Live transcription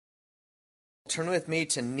turn with me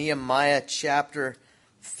to Nehemiah chapter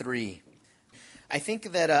 3. I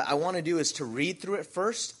think that I want to do is to read through it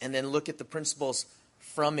first and then look at the principles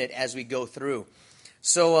from it as we go through.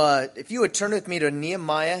 So if you would turn with me to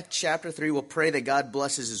Nehemiah chapter 3, we'll pray that God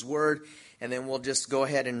blesses His Word, and then we'll just go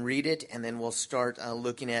ahead and read it, and then we'll start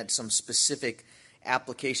looking at some specific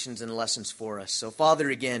applications and lessons for us. So Father,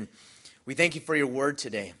 again, we thank you for your Word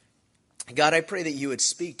today. God, I pray that you would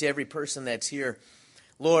speak to every person that's here.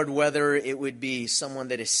 Lord, whether it would be someone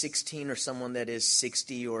that is 16 or someone that is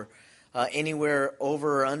 60 or anywhere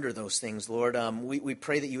over or under those things, Lord, we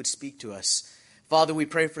pray that you would speak to us. Father, we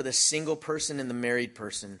pray for the single person and the married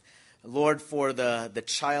person. Lord, for the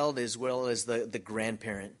child as well as the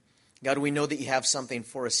grandparent. God, we know that you have something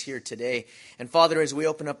for us here today. And Father, as we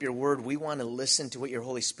open up your word, we want to listen to what your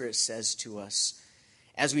Holy Spirit says to us.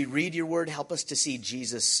 As we read your word, help us to see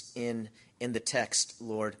Jesus in the text,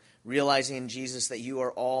 Lord, realizing, Jesus, that you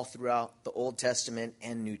are all throughout the Old Testament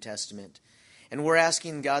and New Testament. And we're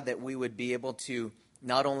asking, God, that we would be able to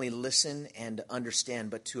not only listen and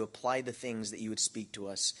understand, but to apply the things that you would speak to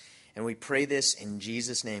us. And we pray this in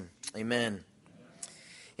Jesus' name. Amen.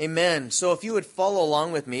 Amen. So if you would follow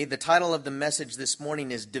along with me, the title of the message this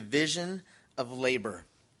morning is Division of Labor.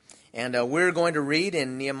 And we're going to read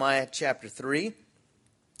in Nehemiah chapter 3.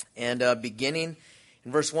 And beginning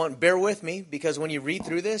in verse 1, bear with me, because when you read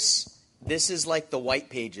through this is like the white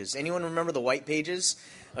pages. Anyone remember the white pages?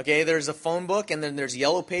 Okay, there's a phone book, and then there's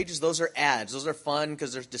yellow pages. Those are ads. Those are fun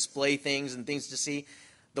because there's display things and things to see.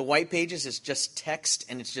 The white pages is just text,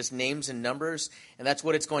 and it's just names and numbers, and that's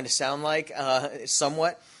what it's going to sound like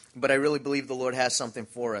somewhat. But I really believe the Lord has something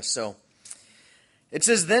for us. So it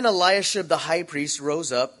says, Then Eliashib the high priest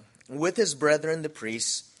rose up with his brethren the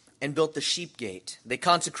priests, and built the sheep gate. They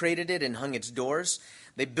consecrated it and hung its doors.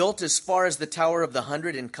 They built as far as the Tower of the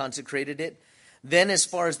 100 and consecrated it. Then as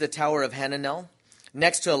far as the Tower of Hananel.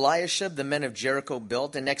 Next to Eliashib, the men of Jericho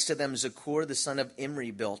built, and next to them Zakur, the son of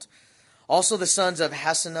Imri, built. Also the sons of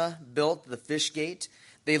Hassanah built the fish gate.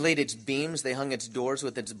 They laid its beams, they hung its doors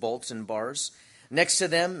with its bolts and bars. Next to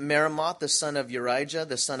them, Meremoth, the son of Urijah,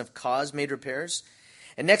 the son of Koz, made repairs.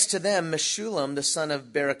 And next to them, Meshullam, the son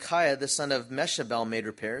of Berechiah, the son of Meshabel, made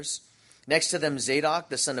repairs. Next to them, Zadok,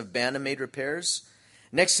 the son of Bana, made repairs.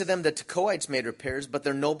 Next to them, the Tekoites made repairs, but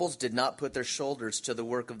their nobles did not put their shoulders to the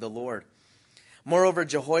work of the Lord. Moreover,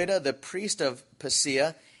 Jehoiada, the priest of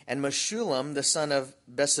Paseah, and Meshullam, the son of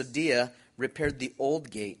Besodiah, repaired the old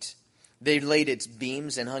gate. They laid its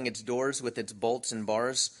beams and hung its doors with its bolts and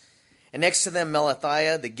bars. And next to them,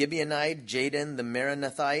 Melathiah, the Gibeonite, Jadon, the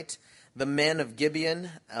Meronothite, the men of Gibeon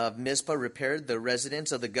of Mizpah repaired the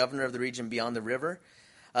residence of the governor of the region beyond the river.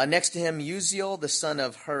 Next to him, Uziel, the son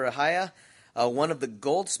of Harahiah, one of the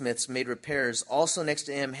goldsmiths, made repairs. Also next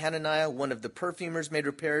to him, Hananiah, one of the perfumers, made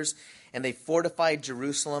repairs. And they fortified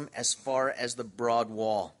Jerusalem as far as the broad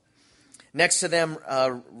wall. Next to them,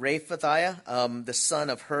 Raphathiah, the son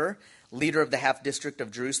of Hur, leader of the half-district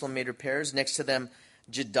of Jerusalem, made repairs. Next to them,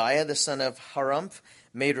 Jediah, the son of Harumph,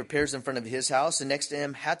 made repairs in front of his house. And next to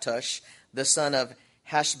him, Hattush, the son of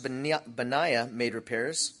Hashbaniah, made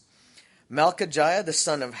repairs. Malchijah, the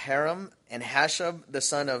son of Haram, and Hashab, the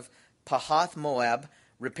son of Pahath Moab,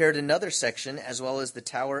 repaired another section, as well as the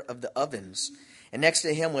Tower of the Ovens. And next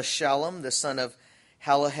to him was Shallum, the son of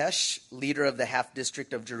Halohesh, leader of the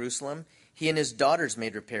half-district of Jerusalem. He and his daughters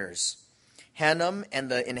made repairs. Hanum and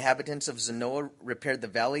the inhabitants of Zanoah repaired the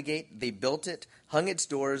valley gate. They built it, hung its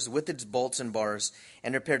doors with its bolts and bars,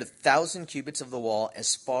 and repaired 1,000 cubits of the wall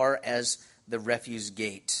as far as the refuse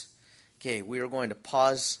gate. Okay, we are going to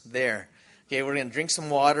pause there. Okay, we're going to drink some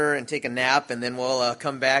water and take a nap, and then we'll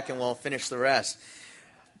come back and we'll finish the rest.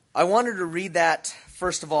 I wanted to read that,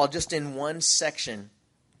 first of all, just in one section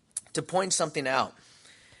to point something out.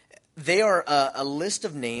 They are a list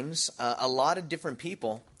of names, a lot of different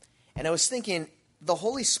people. And I was thinking, the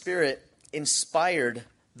Holy Spirit inspired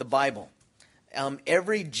the Bible.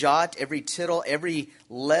 Every jot, every tittle, every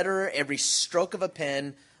letter, every stroke of a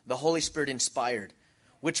pen, the Holy Spirit inspired.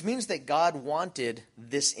 Which means that God wanted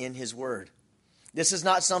this in His Word. This is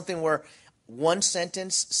not something where one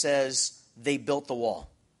sentence says they built the wall.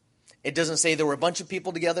 It doesn't say there were a bunch of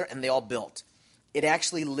people together and they all built. It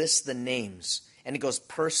actually lists the names. And it goes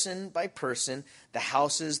person by person, the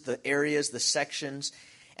houses, the areas, the sections.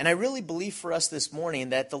 And I really believe for us this morning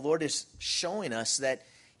that the Lord is showing us that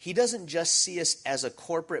He doesn't just see us as a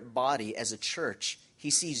corporate body, as a church. He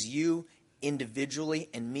sees you individually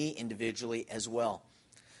and me individually as well.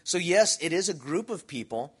 So yes, it is a group of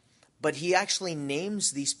people, but He actually names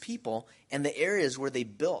these people and the areas where they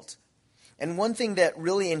built. And one thing that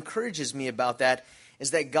really encourages me about that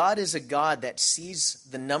is that God is a God that sees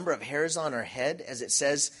the number of hairs on our head, as it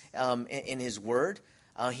says in his word.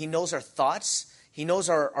 He knows our thoughts. He knows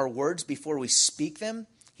our words before we speak them.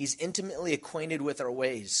 He's intimately acquainted with our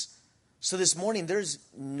ways. So this morning, there's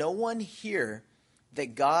no one here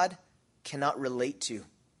that God cannot relate to.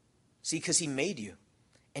 See, because he made you,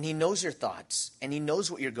 and he knows your thoughts, and he knows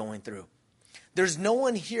what you're going through. There's no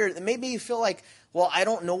one here that maybe you feel like, well, I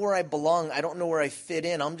don't know where I belong. I don't know where I fit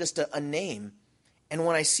in. I'm just a name. And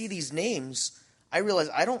when I see these names, I realize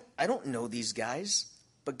I don't know these guys,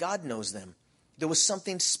 but God knows them. There was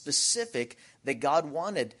something specific that God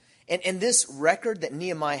wanted. And this record that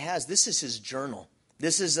Nehemiah has, this is his journal.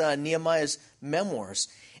 This is Nehemiah's memoirs.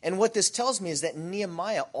 And what this tells me is that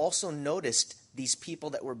Nehemiah also noticed these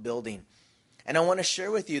people that were building. And I want to share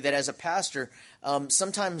with you that as a pastor,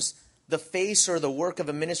 sometimes the face or the work of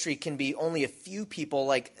a ministry can be only a few people.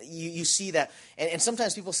 Like you see that. And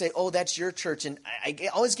sometimes people say, oh, that's your church. And I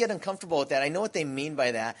always get uncomfortable with that. I know what they mean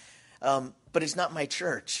by that. But it's not my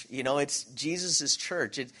church. It's Jesus'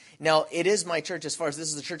 church. Now, it is my church as far as this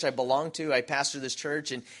is the church I belong to. I pastor this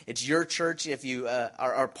church, and it's your church if you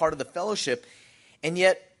are part of the fellowship. And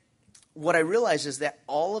yet, what I realize is that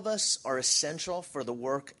all of us are essential for the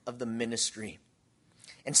work of the ministry.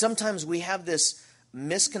 And sometimes we have this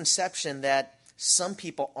misconception that some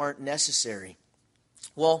people aren't necessary.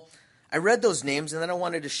 Well, I read those names, and then I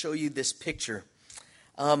wanted to show you this picture.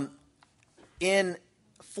 In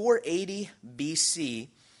 480 BC,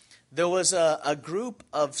 there was a group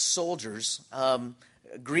of soldiers,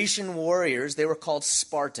 Grecian warriors. They were called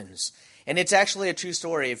Spartans. And it's actually a true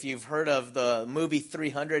story. If you've heard of the movie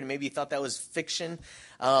 300, and maybe you thought that was fiction,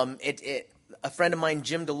 a friend of mine,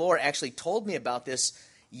 Jim Delore, actually told me about this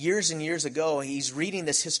years and years ago. He's reading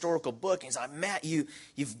this historical book, and he's like, Matt,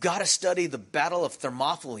 you've got to study the Battle of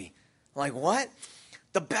Thermopylae. I'm like, what?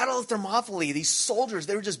 The Battle of Thermopylae, these soldiers,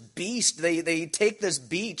 they were just beasts. They take this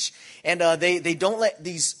beach, and they don't let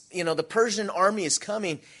these, the Persian army is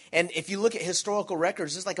coming. And if you look at historical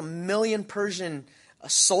records, there's like 1 million Persian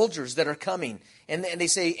soldiers that are coming. And they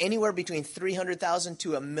say anywhere between 300,000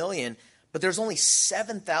 to 1 million, but there's only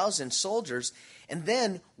 7,000 soldiers. And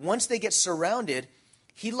then once they get surrounded,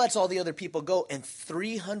 he lets all the other people go, and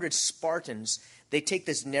 300 Spartans, they take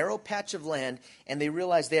this narrow patch of land, and they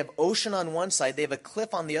realize they have ocean on one side, they have a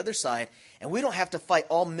cliff on the other side, and we don't have to fight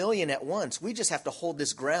all 1 million at once. We just have to hold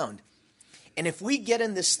this ground. And if we get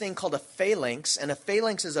in this thing called a phalanx, and a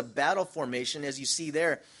phalanx is a battle formation, as you see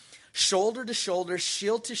there, shoulder to shoulder,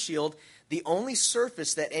 shield to shield, the only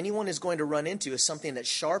surface that anyone is going to run into is something that's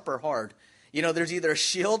sharp or hard. There's either a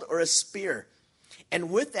shield or a spear. And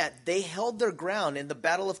with that, they held their ground in the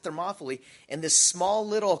Battle of Thermopylae in this small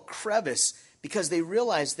little crevice, because they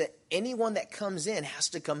realized that anyone that comes in has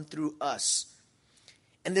to come through us.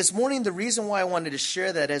 And this morning, the reason why I wanted to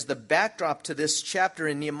share that as the backdrop to this chapter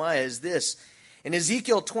in Nehemiah is this. In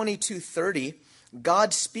Ezekiel 22:30,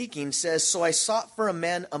 God speaking says, "So I sought for a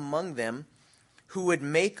man among them who would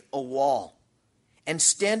make a wall and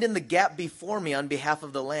stand in the gap before me on behalf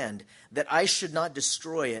of the land, that I should not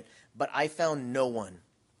destroy it, but I found no one."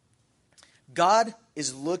 God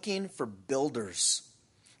is looking for builders.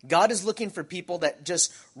 God is looking for people that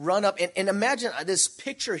just run up. And imagine this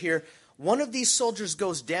picture here. One of these soldiers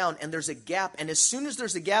goes down, and there's a gap. And as soon as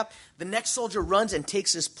there's a gap, the next soldier runs and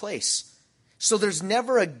takes his place. So there's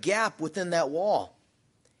never a gap within that wall.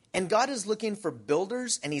 And God is looking for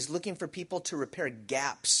builders, and he's looking for people to repair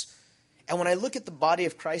gaps. And when I look at the body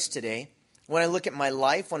of Christ today, when I look at my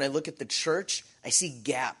life, when I look at the church, I see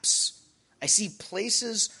gaps. I see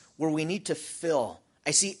places where we need to fill.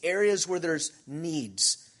 I see areas where there's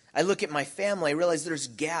needs. I look at my family, I realize there's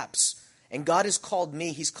gaps. And God has called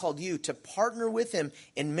me, he's called you to partner with him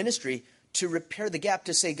in ministry to repair the gap,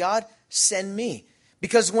 to say, God, send me.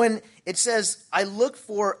 Because when it says, I look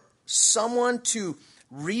for someone to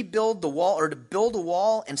rebuild the wall or to build a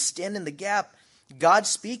wall and stand in the gap, God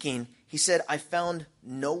speaking, he said, I found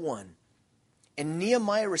no one. And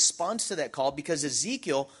Nehemiah responds to that call because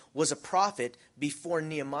Ezekiel was a prophet before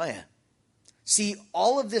Nehemiah. See,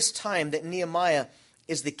 all of this time that Nehemiah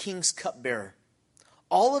is the king's cupbearer,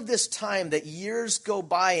 all of this time that years go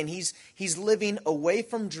by and he's living away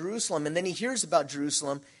from Jerusalem, and then he hears about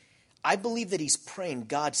Jerusalem, I believe that he's praying,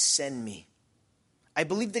 God, send me. I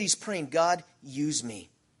believe that he's praying, God, use me.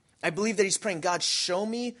 I believe that he's praying, God, show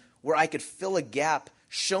me where I could fill a gap.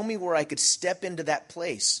 Show me where I could step into that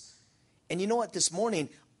place. And you know what? This morning,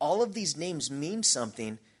 all of these names mean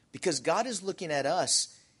something because God is looking at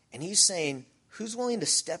us and he's saying, who's willing to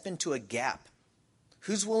step into a gap?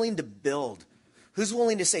 Who's willing to build? Who's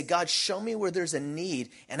willing to say, God, show me where there's a need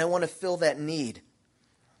and I want to fill that need?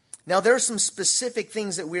 Now, there are some specific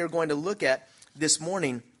things that we are going to look at this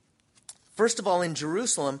morning. First of all, in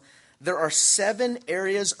Jerusalem, there are 7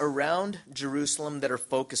 areas around Jerusalem that are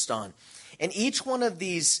focused on. And each one of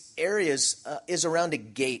these areas is around a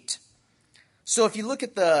gate. So if you look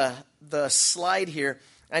at the slide here,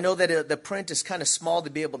 I know that the print is kind of small to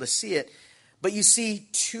be able to see it, but you see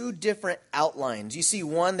 2 different outlines. You see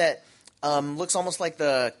one that looks almost like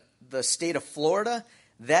the state of Florida.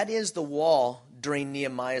 That is the wall during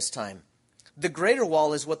Nehemiah's time. The greater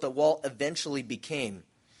wall is what the wall eventually became.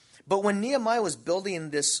 But when Nehemiah was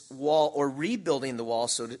building this wall, or rebuilding the wall,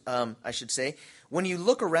 I should say, when you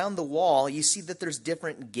look around the wall, you see that there's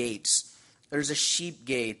different gates. There's a sheep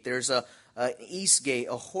gate, there's an east gate,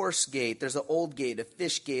 a horse gate, there's an old gate, a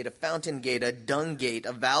fish gate, a fountain gate, a dung gate,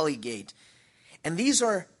 a valley gate. And these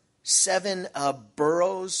are 7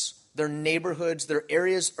 boroughs, they're neighborhoods, they're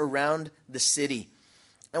areas around the city.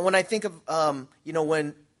 And when I think of,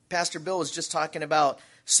 when Pastor Bill was just talking about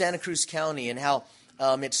Santa Cruz County and how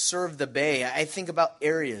it served the Bay, I think about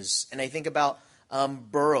areas, and I think about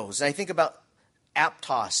boroughs. And I think about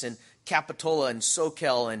Aptos and Capitola and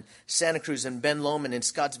Soquel and Santa Cruz and Ben Lomond and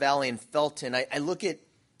Scotts Valley and Felton. I look at,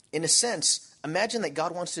 in a sense, imagine that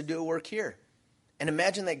God wants to do a work here. And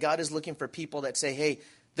imagine that God is looking for people that say, hey,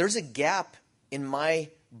 there's a gap in my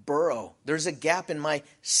borough. There's a gap in my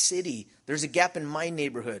city. There's a gap in my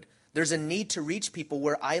neighborhood. There's a need to reach people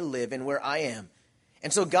where I live and where I am.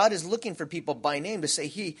 And so God is looking for people by name to say,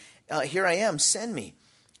 here I am, send me.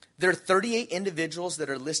 There are 38 individuals that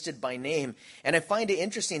are listed by name. And I find it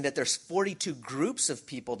interesting that there's 42 groups of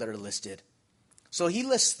people that are listed. So he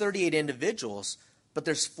lists 38 individuals, but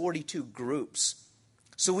there's 42 groups.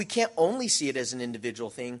 So we can't only see it as an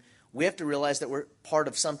individual thing. We have to realize that we're part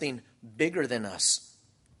of something bigger than us.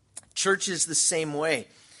 Church is the same way.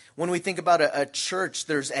 When we think about a church,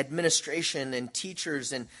 there's administration and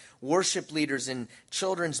teachers and worship leaders and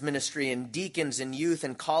children's ministry and deacons and youth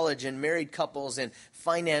and college and married couples and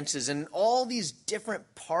finances and all these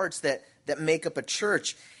different parts that make up a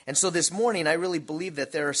church. And so this morning, I really believe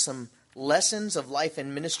that there are some lessons of life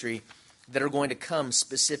and ministry that are going to come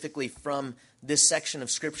specifically from this section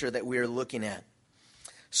of Scripture that we are looking at.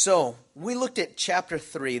 So we looked at chapter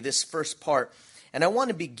 3, this first part, and I want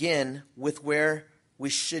to begin with where we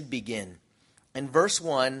should begin. In verse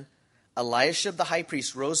 1, Eliashib the high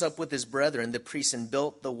priest rose up with his brethren, the priests, and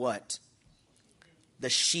built the what? The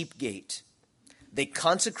sheep gate. They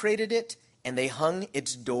consecrated it, and they hung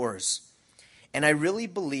its doors. And I really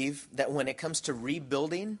believe that when it comes to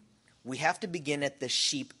rebuilding, we have to begin at the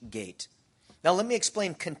sheep gate. Now let me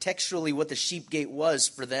explain contextually what the sheep gate was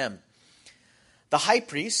for them. The high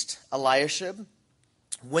priest, Eliashib,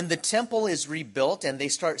 when the temple is rebuilt and they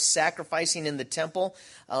start sacrificing in the temple,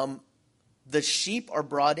 the sheep are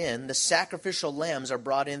brought in, the sacrificial lambs are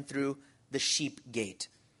brought in through the sheep gate.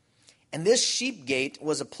 And this sheep gate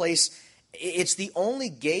was a place, it's the only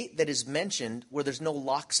gate that is mentioned where there's no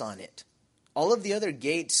locks on it. All of the other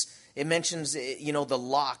gates, it mentions, the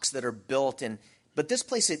locks that are built, but this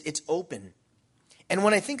place, it's open. And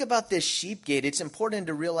when I think about this sheep gate, it's important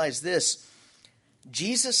to realize this.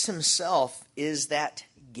 Jesus himself is that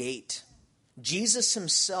gate. Jesus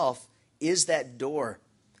himself is that door.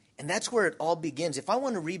 And that's where it all begins. If I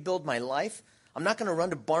want to rebuild my life, I'm not going to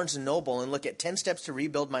run to Barnes & Noble and look at 10 steps to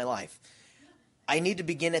rebuild my life. I need to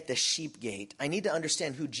begin at the sheep gate. I need to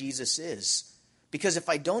understand who Jesus is. Because if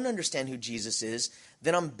I don't understand who Jesus is,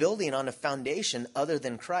 then I'm building on a foundation other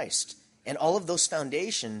than Christ. And all of those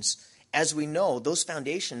foundations, as we know, those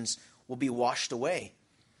foundations will be washed away.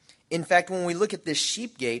 In fact, when we look at this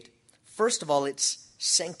sheep gate, first of all, it's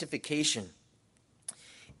sanctification.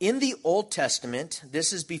 In the Old Testament,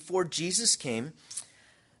 this is before Jesus came,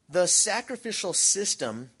 the sacrificial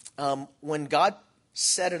system, when God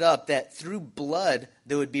set it up that through blood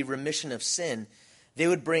there would be remission of sin, they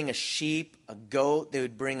would bring a sheep, a goat, they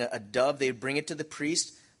would bring a dove, they would bring it to the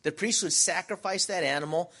priest. The priest would sacrifice that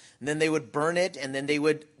animal, and then they would burn it, and then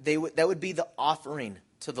that would be the offering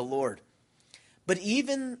to the Lord. But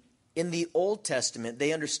even in the Old Testament,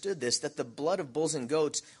 they understood this, that the blood of bulls and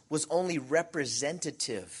goats was only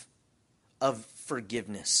representative of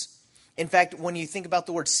forgiveness. In fact, when you think about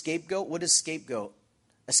the word scapegoat, what is scapegoat?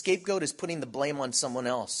 A scapegoat is putting the blame on someone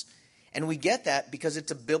else. And we get that because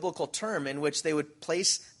it's a biblical term in which they would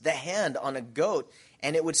place the hand on a goat,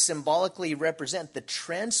 and it would symbolically represent the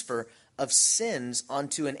transfer of sins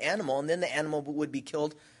onto an animal, and then the animal would be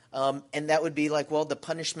killed. And that would be like, well, the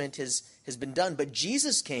punishment has been done. But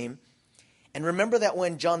Jesus came, and remember that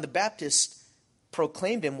when John the Baptist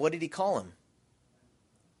proclaimed him, what did he call him?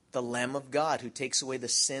 The Lamb of God who takes away the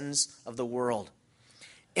sins of the world.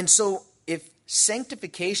 And so if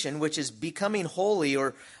sanctification, which is becoming holy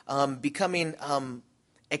or becoming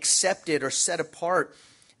accepted or set apart,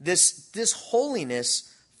 this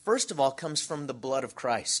holiness, first of all, comes from the blood of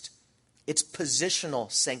Christ. It's positional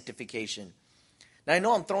sanctification. Now, I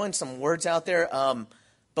know I'm throwing some words out there,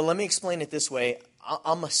 but let me explain it this way.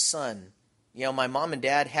 I'm a son. You know, my mom and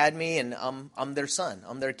dad had me, and I'm their son.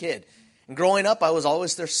 I'm their kid. And growing up, I was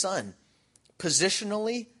always their son.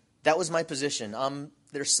 Positionally, that was my position. I'm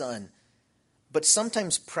their son. But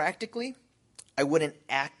sometimes practically, I wouldn't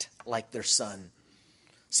act like their son.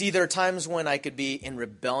 See, there are times when I could be in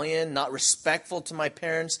rebellion, not respectful to my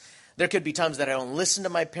parents. There could be times that I don't listen to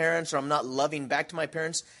my parents or I'm not loving back to my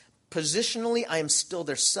parents. Positionally, I am still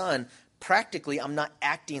their son. Practically, I'm not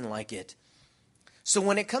acting like it. So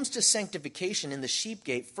when it comes to sanctification in the sheep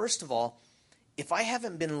gate, first of all, if I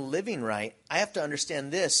haven't been living right, I have to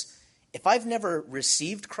understand this. If I've never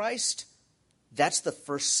received Christ, that's the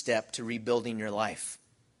first step to rebuilding your life.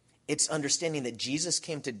 It's understanding that Jesus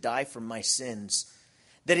came to die for my sins.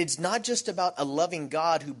 That it's not just about a loving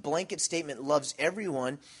God who blanket statement loves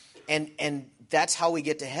everyone, and that's how we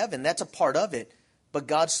get to heaven. That's a part of it. But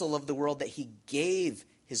God so loved the world that he gave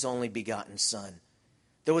his only begotten son.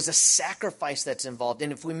 There was a sacrifice that's involved.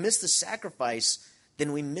 And if we miss the sacrifice,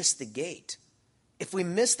 then we miss the gate. If we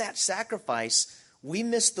miss that sacrifice, we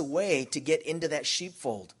miss the way to get into that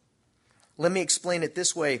sheepfold. Let me explain it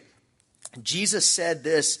this way. Jesus said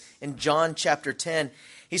this in John chapter 10.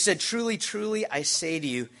 He said, "Truly, truly, I say to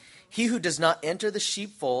you, he who does not enter the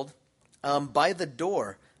sheepfold by the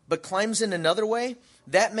door, but climbs in another way,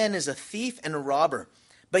 that man is a thief and a robber.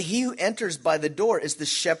 But he who enters by the door is the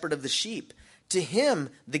shepherd of the sheep. To him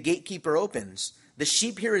the gatekeeper opens. The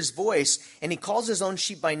sheep hear his voice, and he calls his own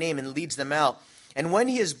sheep by name and leads them out. And when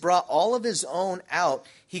he has brought all of his own out,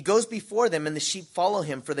 he goes before them, and the sheep follow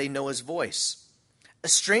him, for they know his voice. A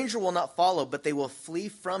stranger will not follow, but they will flee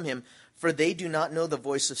from him, for they do not know the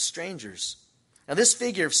voice of strangers." Now this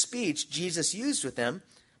figure of speech Jesus used with them,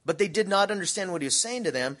 but they did not understand what he was saying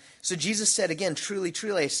to them. So Jesus said again, "Truly,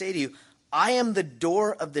 truly, I say to you, I am the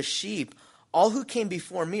door of the sheep. All who came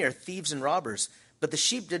before me are thieves and robbers, but the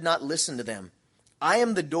sheep did not listen to them. I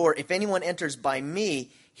am the door. If anyone enters by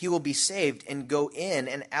me, he will be saved and go in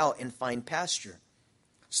and out and find pasture."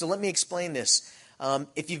 So let me explain this.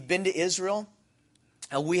 If you've been to Israel,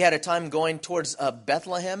 we had a time going towards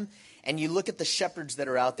Bethlehem, and you look at the shepherds that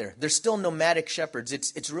are out there. They're still nomadic shepherds.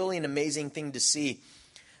 It's really an amazing thing to see.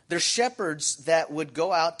 They're shepherds that would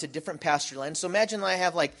go out to different pasture lands. So imagine I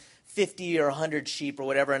have like 50 or 100 sheep or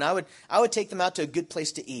whatever, and I would take them out to a good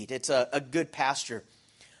place to eat. It's a good pasture.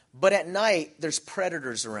 But at night, there's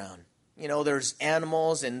predators around. You know, there's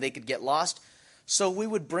animals, and they could get lost. So we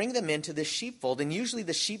would bring them into this sheepfold, and usually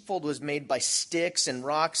the sheepfold was made by sticks and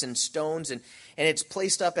rocks and stones, and it's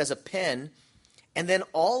placed up as a pen. And then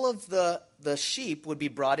all of the sheep would be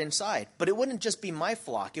brought inside. But it wouldn't just be my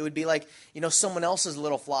flock. It would be like, you know, someone else's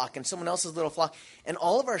little flock and someone else's little flock. And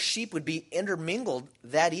all of our sheep would be intermingled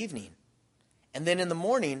that evening. And then in the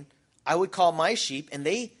morning, I would call my sheep, and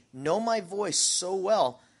they know my voice so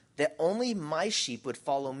well that only my sheep would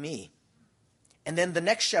follow me. And then the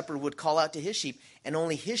next shepherd would call out to his sheep, and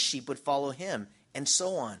only his sheep would follow him, and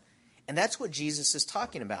so on. And that's what Jesus is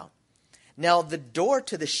talking about. Now, the door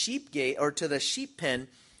to the sheep gate, or to the sheep pen,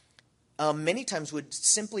 many times would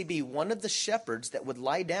simply be one of the shepherds that would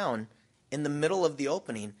lie down in the middle of the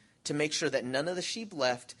opening to make sure that none of the sheep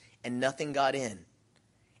left and nothing got in.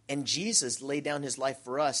 And Jesus laid down his life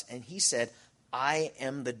for us, and he said, "I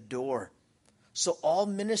am the door." So all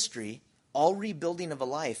ministry, all rebuilding of a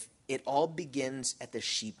life, it all begins at the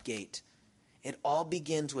sheep gate. It all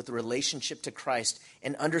begins with a relationship to Christ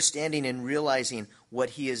and understanding and realizing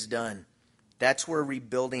what he has done. That's where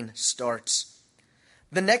rebuilding starts.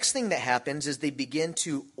 The next thing that happens is they begin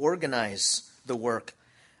to organize the work.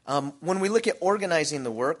 When we look at organizing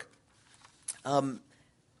the work,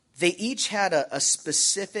 they each had a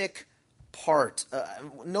specific part.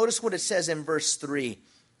 Notice what it says in verse 3.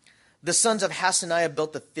 The sons of Hasaniah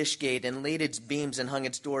built the fish gate and laid its beams and hung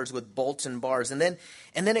its doors with bolts and bars. And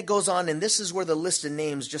then it goes on, and this is where the list of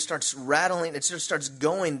names just starts rattling. It just starts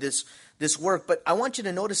going, this work. But I want you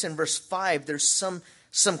to notice in verse 5, there's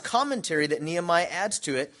some commentary that Nehemiah adds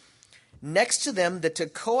to it. Next to them, the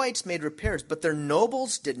Tekoites made repairs, but their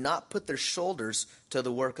nobles did not put their shoulders to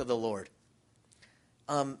the work of the Lord.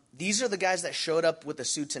 These are the guys that showed up with the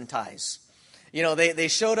suits and ties. You know, they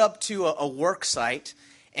showed up to a work site,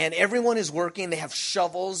 and everyone is working. They have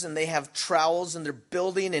shovels and they have trowels and they're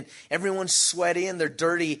building, and everyone's sweaty and they're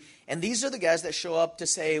dirty. And these are the guys that show up to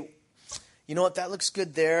say, you know what, that looks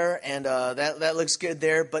good there, and that looks good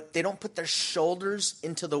there. But they don't put their shoulders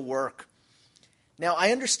into the work. Now,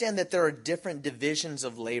 I understand that there are different divisions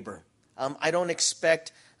of labor. I don't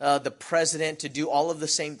expect the president to do all of the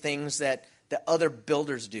same things that other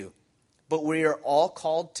builders do. But we are all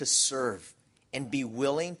called to serve and be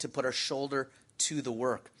willing to put our shoulder to the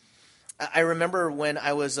work. I remember when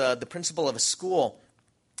I was the principal of a school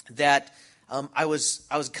that I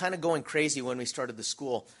was kind of going crazy when we started the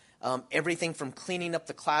school. Everything from cleaning up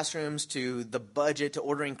the classrooms to the budget to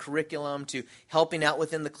ordering curriculum to helping out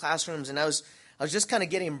within the classrooms. And I was just kind of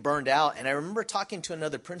getting burned out. And I remember talking to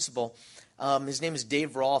another principal. His name is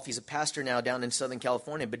Dave Rolfe. He's a pastor now down in Southern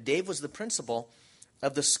California. But Dave was the principal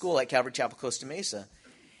of the school at Calvary Chapel, Costa Mesa.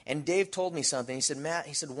 And Dave told me something. He said, Matt,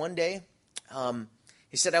 he said, one day,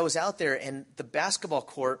 he said, I was out there and the basketball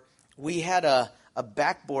court, we had a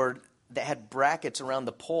backboard that had brackets around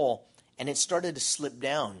the pole, and it started to slip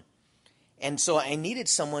down. And so I needed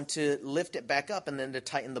someone to lift it back up and then to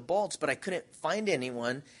tighten the bolts, but I couldn't find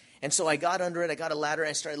anyone. And so I got under it, I got a ladder, and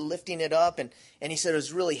I started lifting it up, and he said it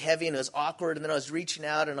was really heavy and it was awkward, and then I was reaching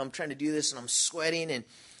out, and I'm trying to do this, and I'm sweating, and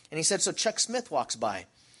he said, so Chuck Smith walks by.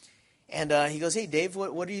 And he goes, hey, Dave,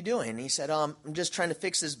 what are you doing? And he said, I'm just trying to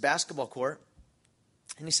fix this basketball court.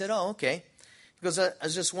 And he said, oh, okay. He goes, I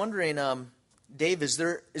was just wondering, Dave, is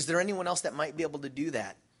there anyone else that might be able to do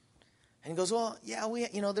that? And he goes, well, yeah,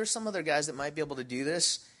 there's some other guys that might be able to do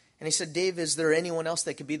this. And he said, Dave, is there anyone else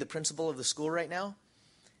that could be the principal of the school right now?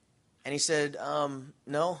 And he said,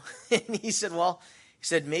 no. And he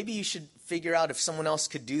said, maybe you should figure out if someone else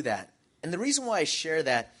could do that. And the reason why I share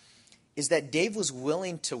that is that Dave was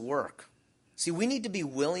willing to work. See, we need to be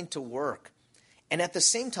willing to work. And at the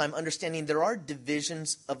same time, understanding there are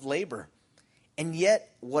divisions of labor. And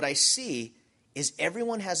yet, what I see is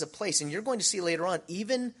everyone has a place. And you're going to see later on,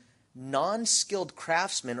 even non-skilled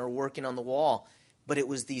craftsmen are working on the wall. But it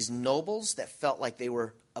was these nobles that felt like they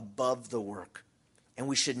were above the work. And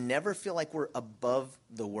we should never feel like we're above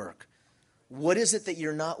the work. What is it that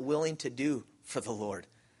you're not willing to do for the Lord?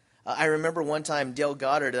 I remember one time Dale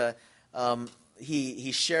Goddard,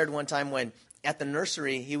 he shared one time when at the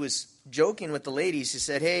nursery he was joking with the ladies. He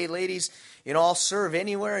said, hey, ladies, I'll serve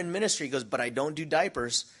anywhere in ministry. He goes, but I don't do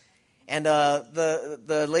diapers. And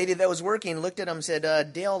the lady that was working looked at him and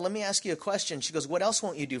said, Dale, let me ask you a question. She goes, what else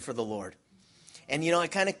won't you do for the Lord? And,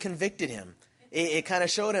 it kind of convicted him. It kind of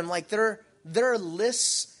showed him like there are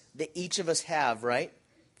lists that each of us have, right,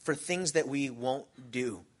 for things that we won't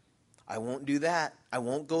do. I won't do that. I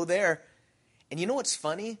won't go there. And you know what's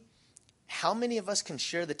funny? How many of us can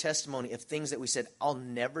share the testimony of things that we said, I'll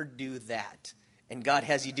never do that. And God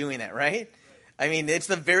has you doing that, right? I mean, it's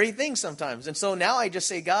the very thing sometimes. And so now I just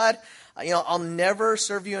say, God, I'll never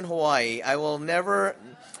serve you in Hawaii. I will never,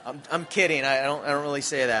 I'm kidding. I don't really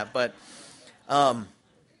say that. But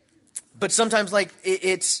sometimes like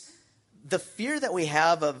it's the fear that we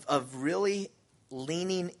have of really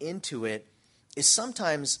leaning into it is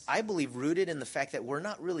sometimes, I believe, rooted in the fact that we're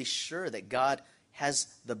not really sure that God has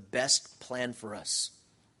the best plan for us.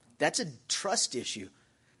 That's a trust issue.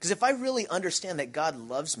 Because if I really understand that God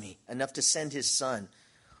loves me enough to send his son,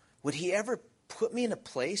 would he ever put me in a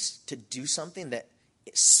place to do something that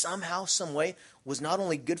somehow, some way, was not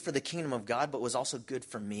only good for the kingdom of God, but was also good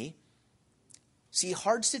for me? See,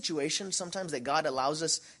 hard situations sometimes that God allows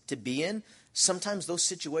us to be in, sometimes those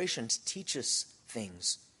situations teach us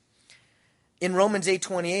things. In Romans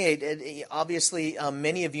 8:28, obviously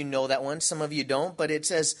many of you know that one, some of you don't, but it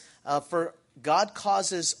says, for God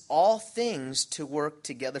causes all things to work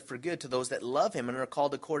together for good to those that love him and are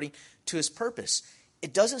called according to his purpose.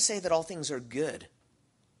 It doesn't say that all things are good,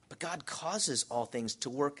 but God causes all things to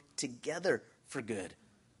work together for good.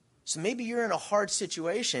 So maybe you're in a hard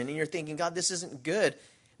situation and you're thinking, God, this isn't good.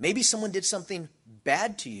 Maybe someone did something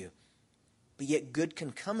bad to you, but yet good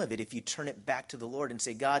can come of it if you turn it back to the Lord and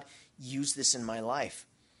say, God, use this in my life.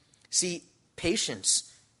 See,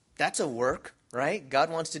 patience, that's a work, right? God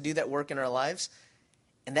wants to do that work in our lives,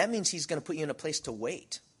 and that means he's going to put you in a place to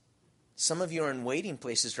wait. Some of you are in waiting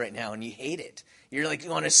places right now, and you hate it. You're like, you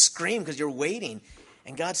want to scream because you're waiting.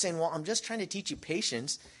 And God's saying, well, I'm just trying to teach you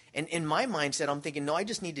patience. And in my mindset, I'm thinking, no, I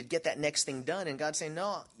just need to get that next thing done. And God's saying,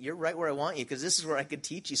 no, you're right where I want you, because this is where I could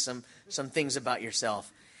teach you some things about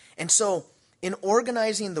yourself. And so in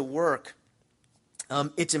organizing the work,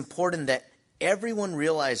 it's important that everyone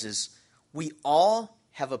realizes we all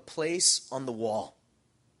have a place on the wall.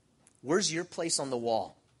 Where's your place on the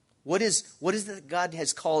wall? What is it that God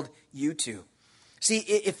has called you to? See,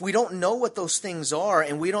 if we don't know what those things are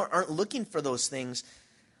and we aren't looking for those things,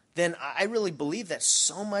 then I really believe that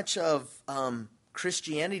so much of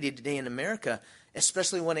Christianity today in America,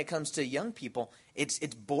 especially when it comes to young people, it's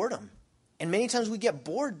boredom. And many times we get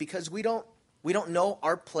bored because we don't know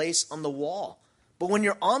our place on the wall. But when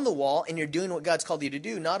you're on the wall and you're doing what God's called you to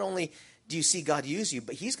do, not only do you see God use you,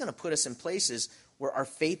 but he's going to put us in places where our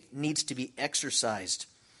faith needs to be exercised.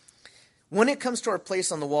 When it comes to our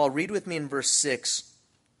place on the wall, read with me in verse 6.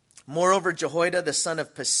 Moreover, Jehoiada the son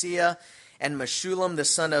of Paseah and Meshullam the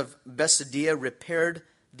son of Besadiah repaired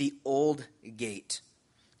the old gate.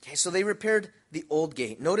 Okay, so they repaired the old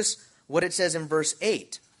gate. Notice what it says in verse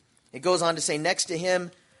 8. It goes on to say, next to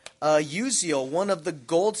him, Uziel, one of the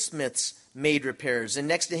goldsmiths, made repairs. And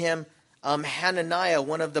next to him, Hananiah,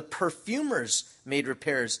 one of the perfumers, made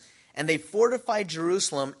repairs. And they fortified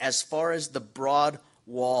Jerusalem as far as the broad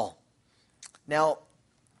wall. Now,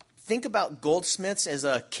 think about goldsmiths as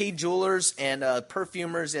K Jewelers and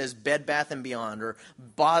perfumers as Bed Bath & Beyond or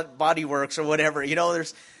Body Works or whatever. You know,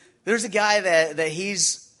 there's a guy that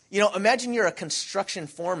he's, you know, imagine you're a construction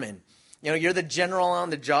foreman. You know, you're the general on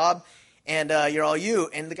the job, and you're all you,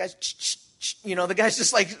 and the guy's, you know, the guy's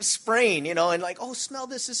just like spraying, you know, and like, oh, smell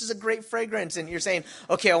this. This is a great fragrance. And you're saying,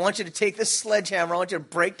 okay, I want you to take this sledgehammer. I want you to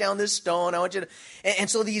break down this stone. I want you to, and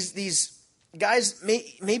so these guys,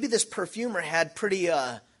 maybe this perfumer had pretty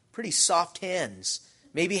soft hands.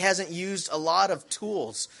 Maybe hasn't used a lot of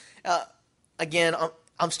tools. Again,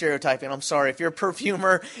 I'm stereotyping. I'm sorry. If you're a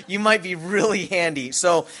perfumer, you might be really handy.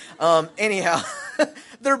 So anyhow,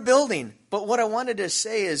 they're building. But what I wanted to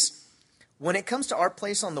say is, when it comes to our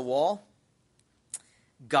place on the wall,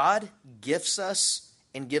 God gifts us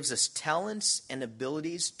and gives us talents and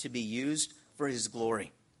abilities to be used for his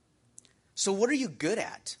glory. So what are you good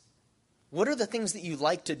at? What are the things that you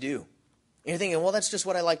like to do? And you're thinking, well, that's just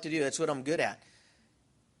what I like to do. That's what I'm good at.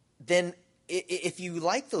 Then if you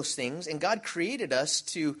like those things, and God created us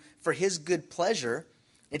for his good pleasure,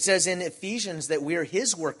 it says in Ephesians that we're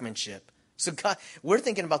his workmanship. So God, we're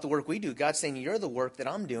thinking about the work we do. God's saying, you're the work that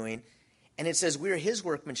I'm doing. And it says we're his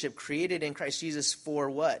workmanship created in Christ Jesus for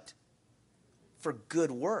what? For good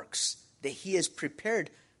works that he has prepared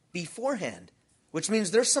beforehand. Which means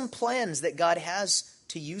there's some plans that God has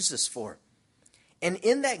to use us for. And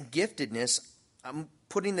in that giftedness, I'm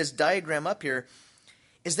putting this diagram up here,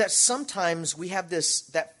 is that sometimes we have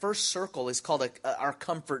that first circle is called our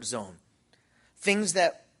comfort zone. Things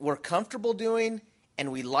that we're comfortable doing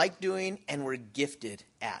and we like doing and we're gifted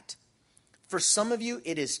at. For some of you,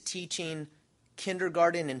 it is teaching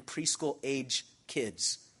kindergarten and preschool age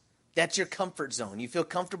kids. That's your comfort zone. You feel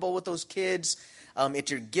comfortable with those kids.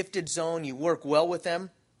 It's your gifted zone. You work well with them.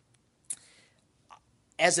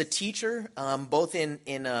 As a teacher, both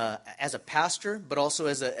as a pastor, but also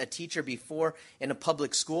as a teacher before in a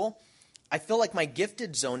public school, I feel like my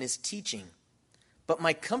gifted zone is teaching, but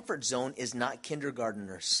my comfort zone is not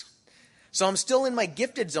kindergarteners. So I'm still in my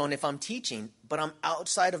gifted zone if I'm teaching, but I'm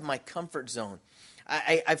outside of my comfort zone.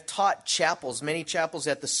 I've taught chapels, many chapels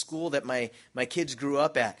at the school that my kids grew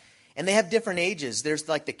up at. And they have different ages. There's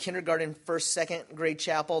like the kindergarten, first, second grade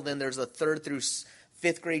chapel. Then there's a third through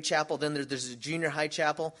fifth grade chapel. Then there's a junior high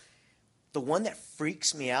chapel. The one that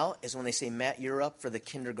freaks me out is when they say, Matt, you're up for the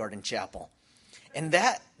kindergarten chapel. And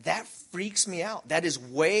that freaks me out. That is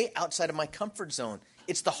way outside of my comfort zone.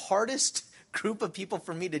 It's the hardest group of people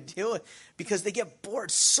for me to deal with because they get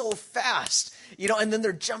bored so fast, you know, and then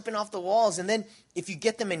they're jumping off the walls. And then if you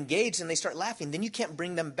get them engaged and they start laughing, then you can't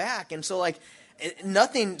bring them back. And so like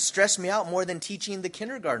nothing stressed me out more than teaching the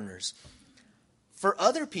kindergartners. For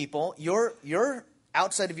other people, your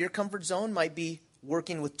outside of your comfort zone might be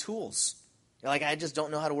working with tools. You're like, I just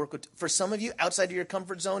don't know how to work with. For some of you, outside of your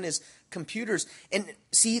comfort zone is computers. And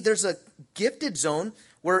see, there's a gifted zone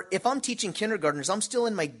where if I'm teaching kindergartners, I'm still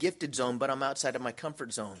in my gifted zone, but I'm outside of my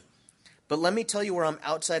comfort zone. But let me tell you where I'm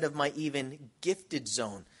outside of my even gifted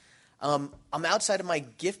zone. I'm outside of my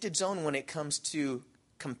gifted zone when it comes to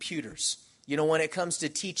computers. You know, when it comes to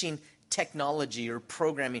teaching technology or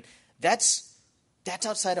programming, that's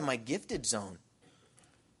outside of my gifted zone.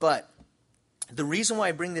 But the reason why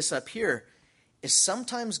I bring this up here is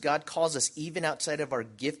sometimes God calls us even outside of our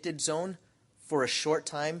gifted zone for a short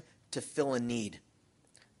time to fill a need.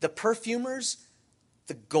 The perfumers,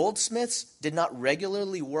 the goldsmiths did not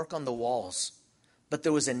regularly work on the walls, but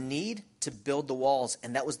there was a need to build the walls,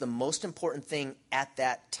 and that was the most important thing at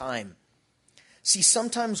that time. See,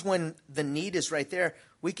 sometimes when the need is right there,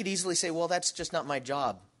 we could easily say, well, that's just not my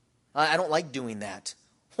job. I don't like doing that.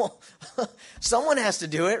 Well, someone has to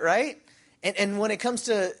do it, right? And when it comes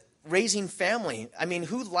to raising family, I mean,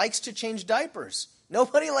 who likes to change diapers?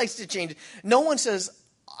 Nobody likes to change. No one says,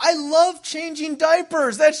 I love changing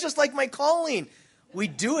diapers. That's just like my calling. We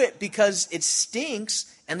do it because it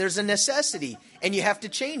stinks and there's a necessity and you have to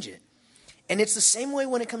change it. And it's the same way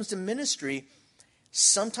when it comes to ministry.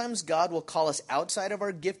 Sometimes God will call us outside of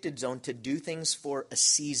our gifted zone to do things for a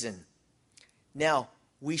season. Now,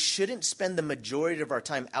 we shouldn't spend the majority of our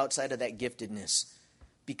time outside of that giftedness,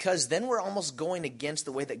 because then we're almost going against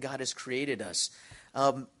the way that God has created us.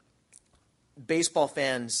 Baseball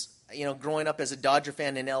fans, growing up as a Dodger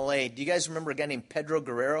fan in L.A., do you guys remember a guy named Pedro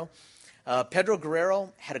Guerrero? Pedro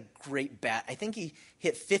Guerrero had a great bat. I think he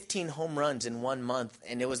hit 15 home runs in 1 month,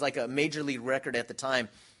 and it was like a major league record at the time.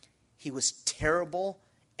 He was terrible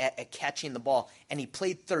at catching the ball, and he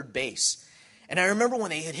played third base. And I remember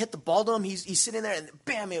when they had hit the ball to him, he's sitting there, and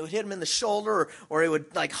bam, it would hit him in the shoulder, or it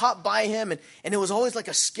would like hop by him, and it was always like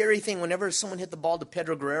a scary thing whenever someone hit the ball to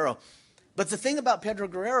Pedro Guerrero. But the thing about Pedro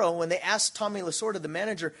Guerrero, when they asked Tommy Lasorda, the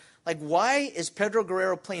manager, like, why is Pedro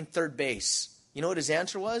Guerrero playing third base? You know what his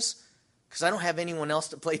answer was? Because I don't have anyone else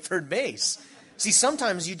to play third base. See,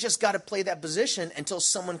 sometimes you just got to play that position until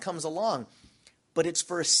someone comes along. But it's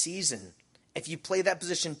for a season. If you play that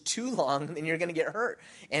position too long, then you're going to get hurt.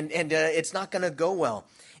 And it's not going to go well.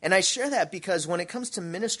 And I share that because when it comes to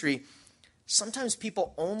ministry, sometimes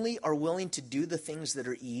people only are willing to do the things that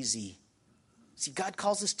are easy. See, God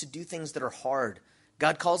calls us to do things that are hard.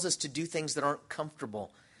 God calls us to do things that aren't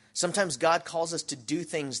comfortable. Sometimes God calls us to do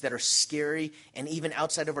things that are scary and even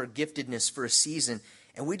outside of our giftedness for a season.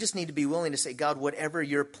 And we just need to be willing to say, God, whatever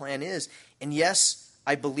your plan is. And yes,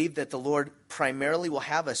 I believe that the Lord primarily will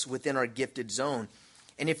have us within our gifted zone.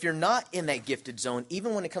 And if you're not in that gifted zone,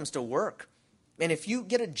 even when it comes to work, and if you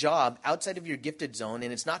get a job outside of your gifted zone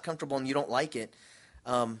and it's not comfortable and you don't like it,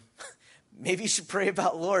 maybe you should pray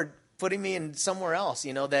about, Lord, putting me in somewhere else,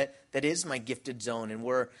 that is my gifted zone and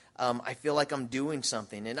where I feel like I'm doing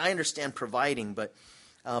something. And I understand providing, but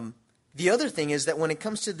the other thing is that when it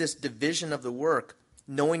comes to this division of the work,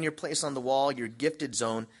 knowing your place on the wall, your gifted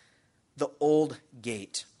zone, the old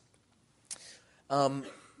gate.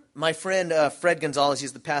 My friend Fred Gonzalez,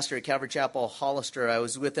 he's the pastor at Calvary Chapel, Hollister. I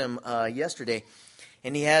was with him yesterday,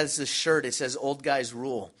 and he has this shirt. It says "Old Guys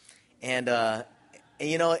Rule," and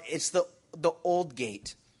it's the old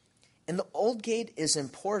gate. And the old gate is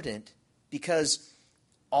important because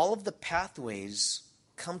all of the pathways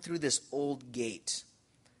come through this old gate.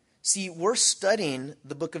 See, we're studying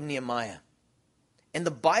the book of Nehemiah. And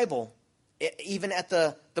the Bible, even at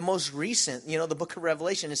the most recent, the book of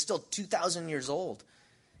Revelation, is still 2,000 years old.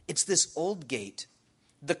 It's this old gate.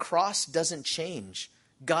 The cross doesn't change.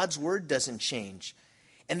 God's word doesn't change.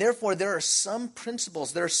 And therefore, there are some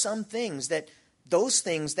principles, there are some things that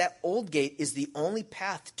that old gate is the only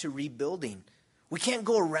path to rebuilding. We can't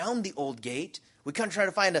go around the old gate. We can't try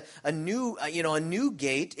to find a new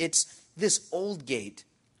gate. It's this old gate.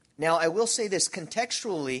 Now, I will say this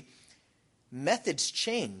contextually, methods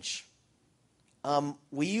change.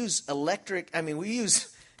 We use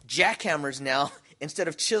jackhammers now instead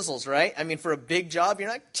of chisels, right? I mean, for a big job, you're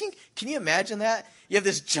like, tink. Can you imagine that? You have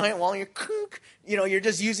this giant wall, and you're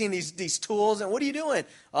just using these tools, and what are you doing?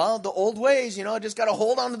 Oh, the old ways, just got to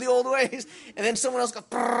hold on to the old ways. And then someone else goes,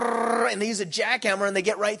 and they use a jackhammer, and they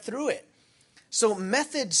get right through it. So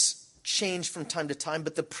methods change from time to time,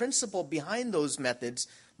 but the principle behind those methods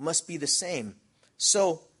must be the same.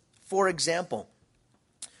 So, for example,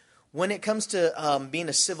 when it comes to being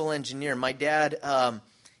a civil engineer, my dad,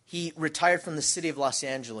 he retired from the city of Los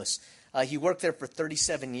Angeles. He worked there for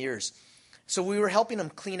 37 years. So we were helping him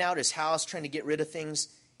clean out his house, trying to get rid of things.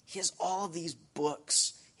 He has all of these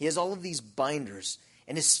books. He has all of these binders.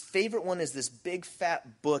 And his favorite one is this big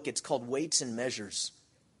fat book. It's called Weights and Measures.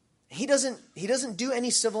 He doesn't do any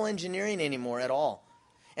civil engineering anymore at all.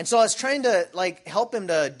 And so I was trying to help him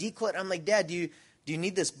to declutter. I'm like, Dad, do you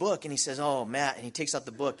need this book? And he says, oh, Matt. And he takes out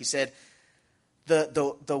the book. He said,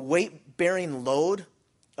 the weight-bearing load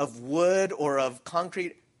of wood or of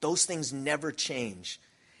concrete, those things never change.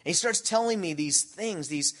 And he starts telling me these things,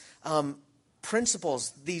 these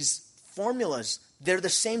principles, these formulas. They're the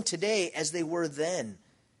same today as they were then.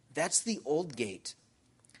 That's the old gate.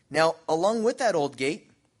 Now, along with that old gate,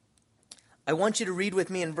 I want you to read with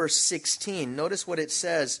me in verse 16. Notice what it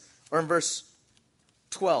says, or in verse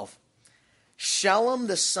 12. Shallum,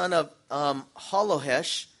 the son of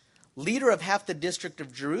Halohesh, leader of half the district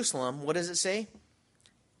of Jerusalem, what does it say?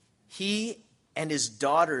 He and his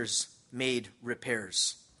daughters made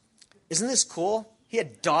repairs. Isn't this cool? He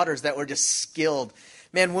had daughters that were just skilled.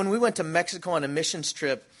 Man, when we went to Mexico on a missions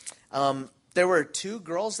trip, there were 2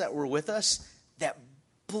 girls that were with us that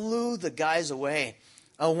blew the guys away.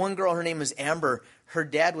 One girl, her name was Amber. Her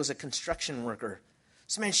dad was a construction worker.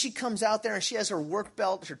 So, man, she comes out there and she has her work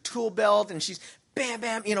belt, her tool belt, and she's bam,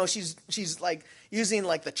 bam. She's like using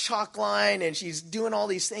like the chalk line, and she's doing all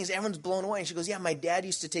these things. Everyone's blown away. And she goes, yeah, my dad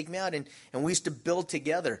used to take me out, and we used to build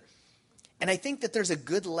together. And I think that there's a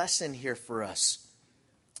good lesson here for us.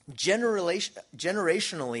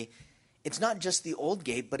 Generationally, it's not just the old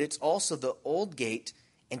gate, but it's also the old gate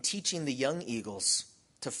and teaching the young eagles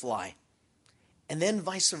to fly. And then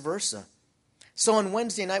vice versa. So on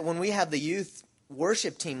Wednesday night, when we have the youth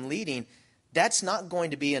worship team leading, that's not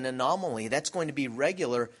going to be an anomaly. That's going to be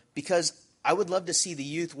regular, because I would love to see the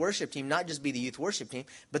youth worship team not just be the youth worship team,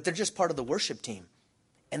 but they're just part of the worship team.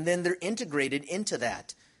 And then they're integrated into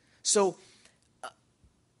that. So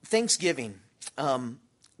Thanksgiving,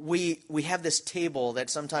 we have this table that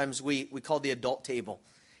sometimes we call the adult table.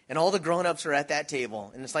 And all the grown-ups are at that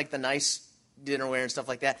table. And it's like the nice dinnerware and stuff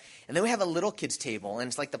like that. And then we have a little kids table, and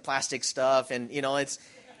it's like the plastic stuff, and it's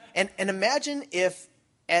and imagine if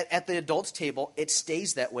at the adults table it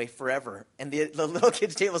stays that way forever, and the little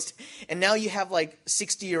kids tables, and now you have like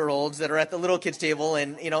 60-year-olds that are at the little kids table,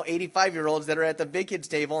 and 85-year-olds that are at the big kids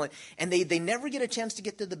table, and they never get a chance to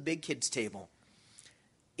get to the big kids table.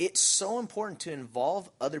 It's so important to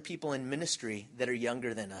involve other people in ministry that are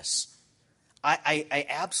younger than us. I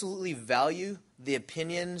absolutely value the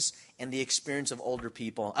opinions and the experience of older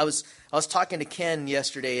people. I was talking to Ken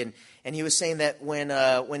yesterday, and he was saying that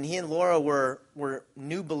when he and Laura were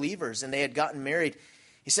new believers and they had gotten married,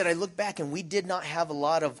 he said, I look back and we did not have a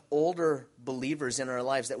lot of older believers in our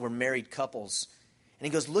lives that were married couples. And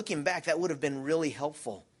he goes, looking back, that would have been really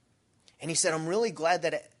helpful. And he said, I'm really glad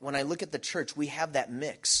that when I look at the church, we have that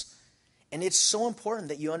mix. And it's so important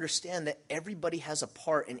that you understand that everybody has a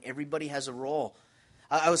part and everybody has a role.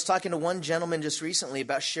 I was talking to one gentleman just recently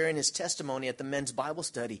about sharing his testimony at the men's Bible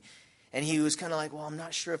study. And he was kind of like, well, I'm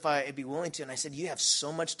not sure if I'd be willing to. And I said, you have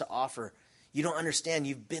so much to offer. You don't understand.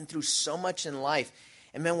 You've been through so much in life.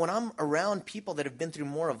 And man, when I'm around people that have been through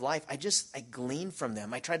more of life, I glean from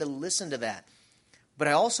them. I try to listen to that. But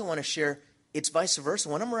I also want to share, it's vice versa.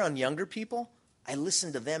 When I'm around younger people, I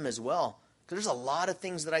listen to them as well. There's a lot of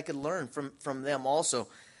things that I could learn from them also.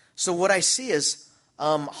 So what I see is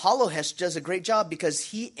Holohesh does a great job because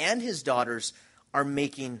he and his daughters are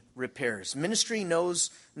making repairs. Ministry knows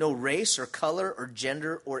no race or color or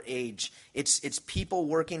gender or age. It's people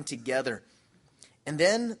working together. And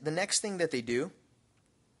then the next thing that they do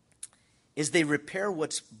is they repair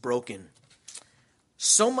what's broken.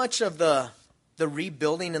 So much of the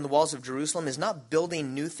rebuilding in the walls of Jerusalem is not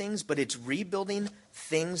building new things, but it's rebuilding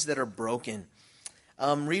things that are broken.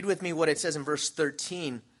 Read with me what it says in verse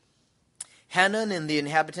 13. Hanun and the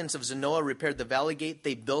inhabitants of Zanoah repaired the valley gate.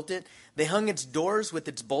 They built it. They hung its doors with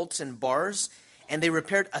its bolts and bars, and they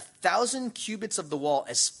repaired 1,000 cubits of the wall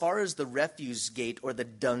as far as the refuse gate or the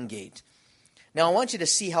dung gate. Now I want you to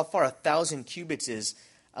see how far 1,000 cubits is.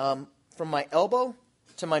 From my elbow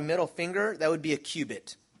to my middle finger, that would be a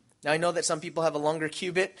cubit. Now, I know that some people have a longer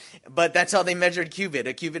cubit, but that's how they measured cubit.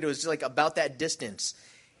 A cubit was like about that distance.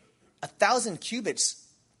 1,000 cubits,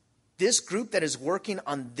 this group that is working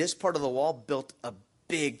on this part of the wall built a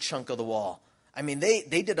big chunk of the wall. I mean, they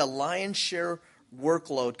did a lion's share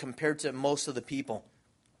workload compared to most of the people.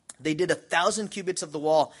 They did 1,000 cubits of the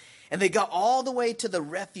wall, and they got all the way to the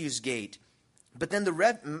refuse gate. But then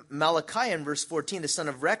Malachi in verse 14, the son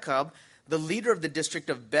of Rechab, the leader of the district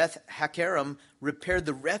of Beth Hakerem, repaired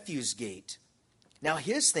the refuse gate. Now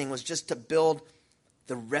his thing was just to build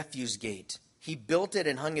the refuse gate. He built it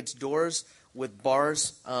and hung its doors with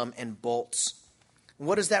bars and bolts.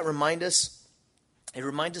 What does that remind us? It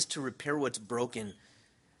reminds us to repair what's broken.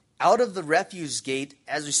 Out of the refuse gate,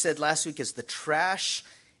 as we said last week, is the trash.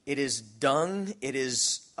 It is dung. It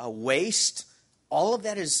is waste. All of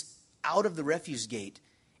that is out of the refuse gate.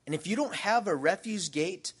 And if you don't have a refuse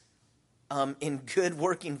gate in good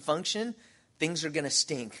working function, things are going to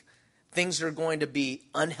stink. Things are going to be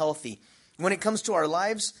unhealthy. When it comes to our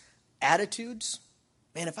lives, attitudes,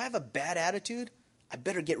 man, if I have a bad attitude, I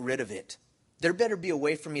better get rid of it. There better be a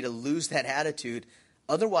way for me to lose that attitude.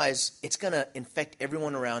 Otherwise, it's going to infect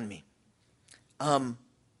everyone around me.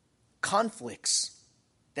 Conflicts,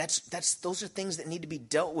 those are things that need to be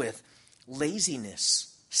dealt with.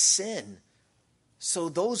 Laziness, sin. So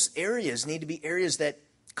those areas need to be areas that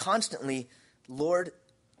constantly, Lord,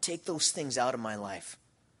 take those things out of my life.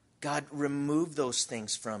 God, remove those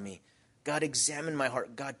things from me. God, examine my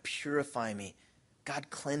heart. God, purify me. God,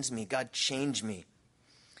 cleanse me. God, change me.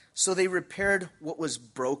 So they repaired what was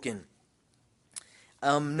broken.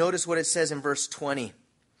 Notice what it says in verse 20.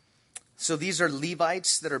 So these are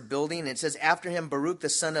Levites that are building. It says, after him, Baruch, the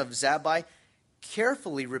son of Zabbai,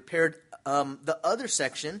 carefully repaired the other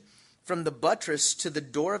section from the buttress to the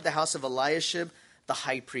door of the house of Eliashib, the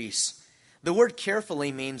high priest. The word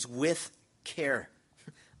carefully means with care.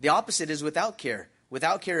 The opposite is without care.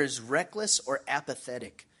 Without care is reckless or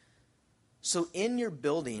apathetic. So in your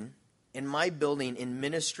building, in my building, in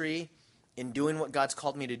ministry, in doing what God's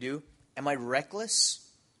called me to do, am I reckless?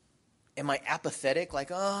 Am I apathetic? Like,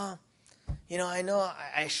 oh, I know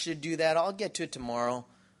I should do that. I'll get to it tomorrow.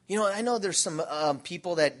 I know there's some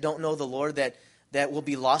people that don't know the Lord that will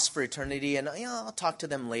be lost for eternity, and I'll talk to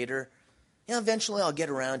them later. Eventually I'll get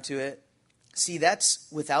around to it. See, that's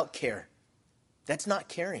without care. That's not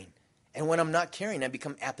caring. And when I'm not caring, I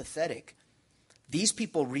become apathetic. These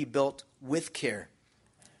people rebuilt with care.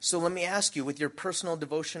 So let me ask you, with your personal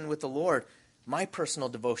devotion with the Lord, my personal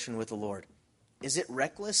devotion with the Lord, is it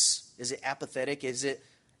reckless? Is it apathetic? Is it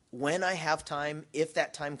when I have time, if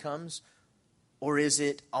that time comes? Or is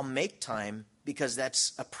it I'll make time because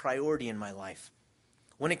that's a priority in my life?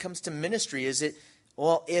 When it comes to ministry, is it,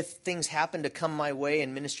 well, if things happen to come my way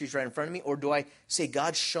and ministry's right in front of me, or do I say,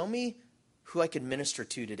 God, show me who I could minister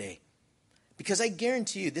to today? Because I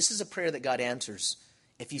guarantee you, this is a prayer that God answers.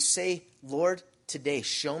 If you say, Lord, today,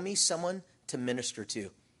 show me someone to minister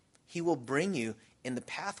to, He will bring you in the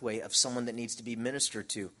pathway of someone that needs to be ministered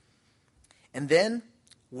to. And then,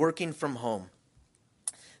 working from home.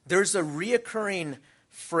 There's a reoccurring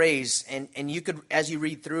phrase, and you could, as you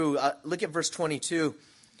read through, look at verse 22.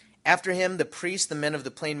 After him, the priests, the men of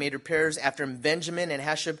the plain, made repairs. After him, Benjamin and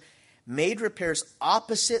Hashab made repairs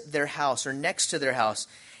opposite their house, or next to their house.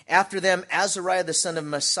 After them, Azariah, the son of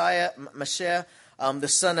Maaseiah, the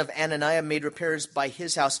son of Ananiah, made repairs by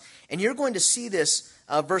his house. And you're going to see this,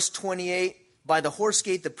 verse 28, by the horse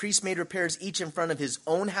gate, the priests made repairs each in front of his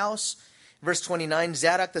own house. Verse 29,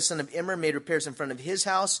 Zadok, the son of Immer, made repairs in front of his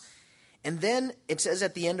house. And then it says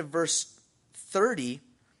at the end of verse 30,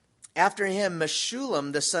 after him,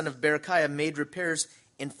 Meshullam, the son of Berechiah, made repairs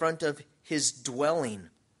in front of his dwelling.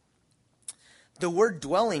 The word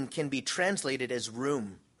dwelling can be translated as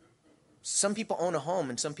room. Some people own a home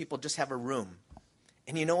and some people just have a room.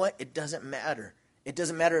 And you know what? It doesn't matter. It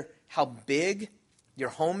doesn't matter how big your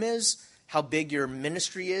home is, how big your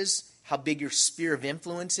ministry is, how big your sphere of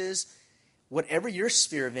influence is. Whatever your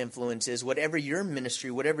sphere of influence is, whatever your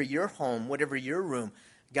ministry, whatever your home, whatever your room,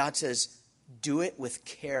 God says, do it with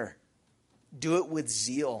care. Do it with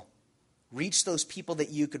zeal. Reach those people that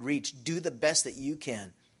you could reach. Do the best that you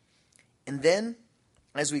can. And then,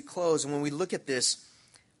 as we close, and when we look at this,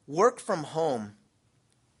 work from home,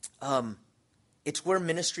 it's where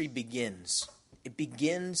ministry begins. It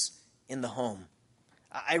begins in the home.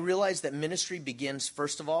 I realize that ministry begins,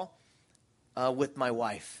 first of all, with my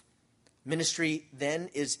wife. Ministry then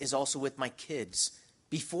is also with my kids.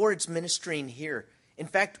 Before it's ministering here. In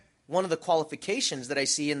fact, one of the qualifications that I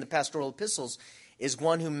see in the pastoral epistles is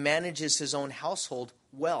one who manages his own household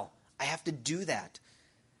well. I have to do that.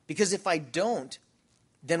 Because if I don't,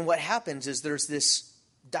 then what happens is there's this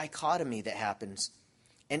dichotomy that happens.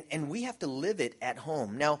 And we have to live it at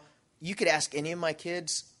home. Now, you could ask any of my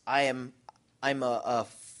kids. I'm a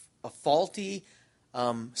faulty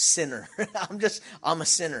sinner. I'm a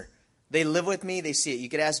sinner. They live with me. They see it. You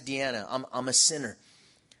could ask Deanna. I'm a sinner.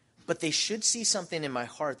 But they should see something in my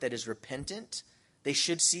heart that is repentant. They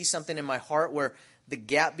should see something in my heart where the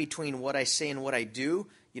gap between what I say and what I do,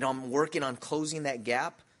 I'm working on closing that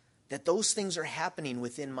gap, that those things are happening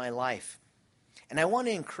within my life. And I want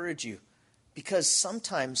to encourage you, because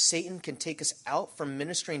sometimes Satan can take us out from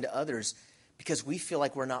ministering to others because we feel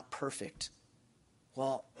like we're not perfect.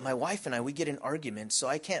 Well, my wife and I, we get in arguments, so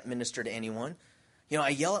I can't minister to anyone. I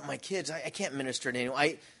yell at my kids. I can't minister to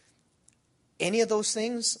anyone. Any of those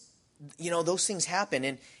things, those things happen.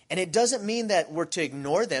 And it doesn't mean that we're to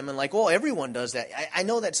ignore them and like, everyone does that. I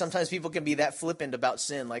know that sometimes people can be that flippant about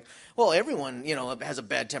sin. Like, everyone, has a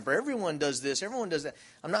bad temper. Everyone does this. Everyone does that.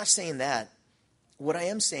 I'm not saying that. What I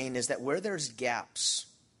am saying is that where there's gaps,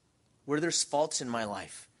 where there's faults in my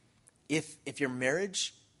life, if your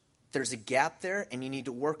marriage, there's a gap there and you need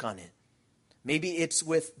to work on it. Maybe it's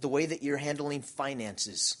with the way that you're handling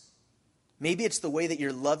finances. Maybe it's the way that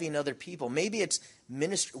you're loving other people. Maybe it's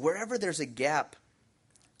ministry. Wherever there's a gap,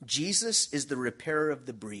 Jesus is the repairer of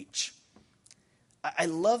the breach. I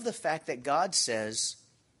love the fact that God says,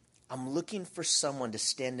 I'm looking for someone to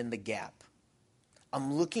stand in the gap.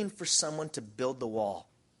 I'm looking for someone to build the wall.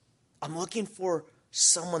 I'm looking for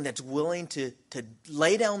someone that's willing to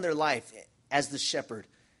lay down their life as the shepherd.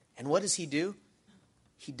 And what does he do?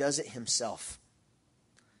 He does it himself.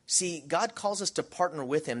 See, God calls us to partner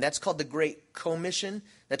with him. That's called the Great Commission.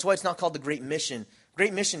 That's why it's not called the Great Mission.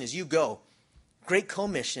 Great Mission is you go. Great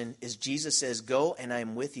Commission is Jesus says, go and I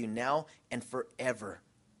am with you now and forever.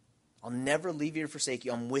 I'll never leave you or forsake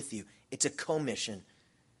you. I'm with you. It's a commission.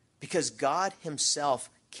 Because God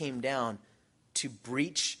himself came down to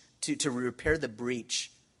breach, to repair the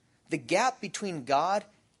breach. The gap between God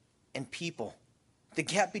and people. The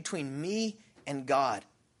gap between me and God.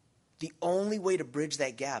 The only way to bridge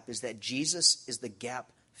that gap is that Jesus is the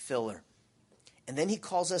gap filler. And then he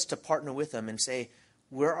calls us to partner with him and say,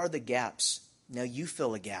 where are the gaps? Now you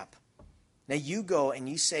fill a gap. Now you go and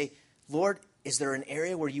you say, Lord, is there an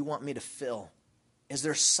area where you want me to fill? Is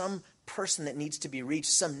there some person that needs to be reached,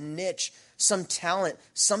 some niche, some talent,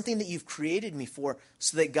 something that you've created me for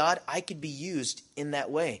so that, God, I could be used in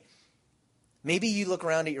that way? Maybe you look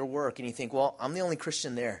around at your work and you think, well, I'm the only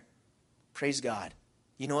Christian there. Praise God.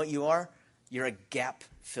 You know what you are? You're a gap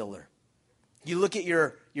filler. You look at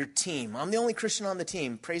your team. I'm the only Christian on the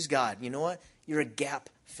team. Praise God. You know what? You're a gap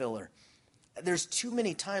filler. There's too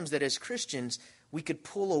many times that as Christians, we could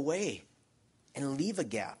pull away and leave a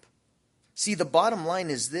gap. See, the bottom line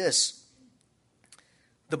is this.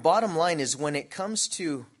 The bottom line is when it comes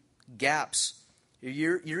to gaps,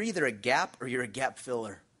 you're either a gap or you're a gap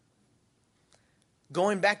filler.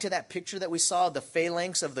 Going back to that picture that we saw, the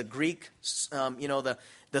phalanx of the Greek, the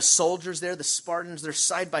soldiers there, the Spartans, they're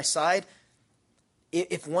side by side.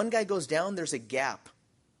 If one guy goes down, there's a gap.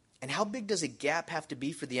 And how big does a gap have to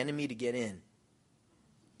be for the enemy to get in?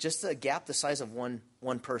 Just a gap the size of one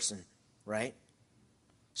person, right?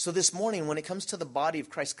 So this morning, when it comes to the body of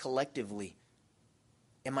Christ collectively,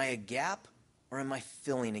 am I a gap or am I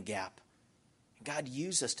filling a gap? God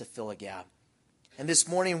used us to fill a gap. And this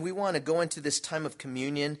morning, we want to go into this time of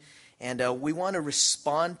communion, and we want to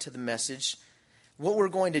respond to the message. What we're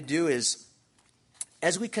going to do is,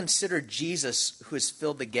 as we consider Jesus who has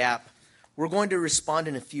filled the gap, we're going to respond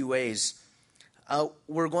in a few ways.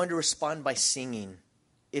 We're going to respond by singing.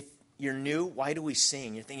 If you're new, why do we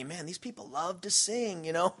sing? You're thinking, man, these people love to sing,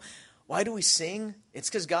 Why do we sing? It's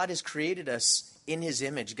because God has created us in his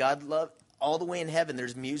image. God loved, all the way in heaven,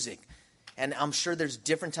 there's music. And I'm sure there's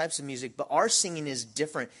different types of music, but our singing is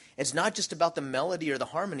different. It's not just about the melody or the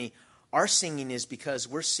harmony. Our singing is because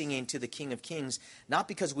we're singing to the King of Kings, not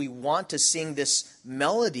because we want to sing this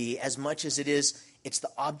melody as much as it's the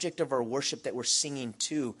object of our worship that we're singing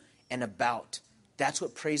to and about. That's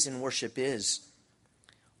what praise and worship is.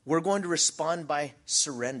 We're going to respond by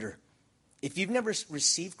surrender. If you've never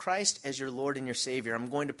received Christ as your Lord and your Savior, I'm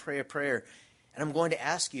going to pray a prayer. And I'm going to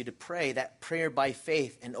ask you to pray that prayer by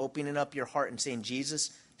faith and opening up your heart and saying,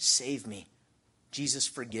 Jesus, save me. Jesus,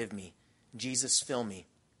 forgive me. Jesus, fill me.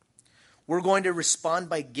 We're going to respond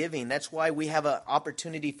by giving. That's why we have an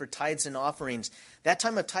opportunity for tithes and offerings. That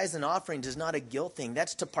time of tithes and offerings is not a guilt thing.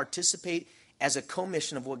 That's to participate as a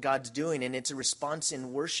commission of what God's doing, and it's a response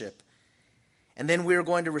in worship. And then we're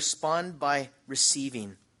going to respond by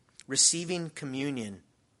receiving communion,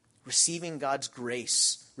 receiving God's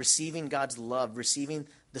grace, receiving God's love, receiving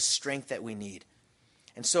the strength that we need.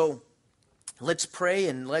 And so let's pray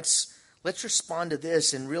and let's respond to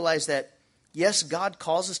this and realize that, yes, God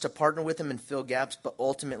calls us to partner with him and fill gaps, but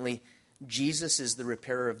ultimately, Jesus is the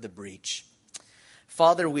repairer of the breach.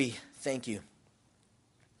 Father, we thank you.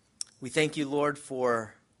 We thank you, Lord,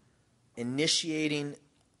 for initiating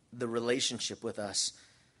the relationship with us.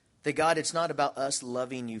 That, God, it's not about us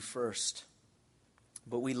loving you first,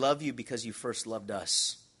 but we love you because you first loved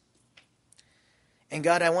us. And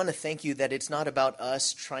God, I want to thank you that it's not about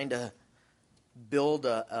us trying to build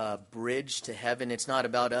a bridge to heaven. It's not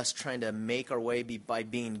about us trying to make our way by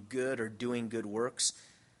being good or doing good works.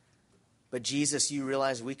 But Jesus, you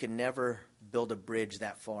realize we could never build a bridge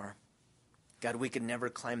that far. God, we could never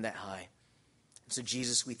climb that high. So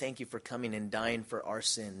Jesus, we thank you for coming and dying for our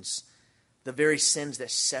sins, the very sins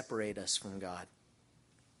that separate us from God.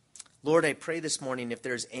 Lord, I pray this morning if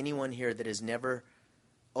there's anyone here that has never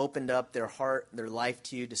opened up their heart, their life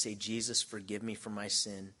to you to say, Jesus, forgive me for my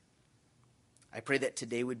sin. I pray that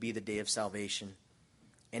today would be the day of salvation.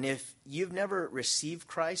 And if you've never received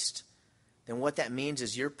Christ, then what that means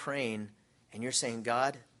is you're praying and you're saying,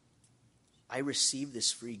 God, I receive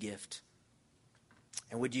this free gift.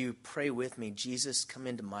 And would you pray with me, Jesus, come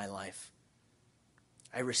into my life.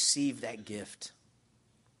 I receive that gift.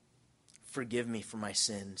 Forgive me for my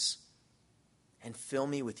sins and fill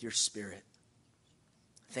me with your Spirit.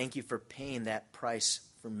 Thank you for paying that price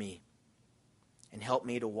for me and help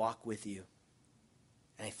me to walk with you.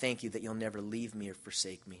 And I thank you that you'll never leave me or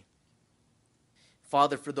forsake me.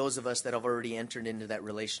 Father, for those of us that have already entered into that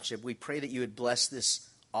relationship, we pray that you would bless this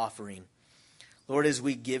offering. Lord, as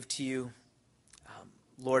we give to you,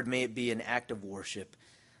 Lord, may it be an act of worship,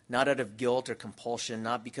 not out of guilt or compulsion,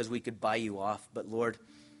 not because we could buy you off, but Lord,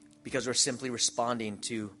 because we're simply responding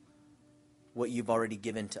to what you've already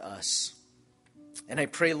given to us. And I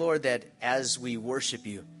pray, Lord, that as we worship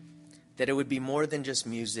you, that it would be more than just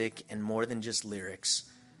music and more than just lyrics,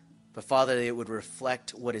 but Father, that it would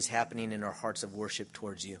reflect what is happening in our hearts of worship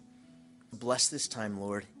towards you. Bless this time,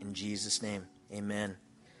 Lord, in Jesus' name. Amen.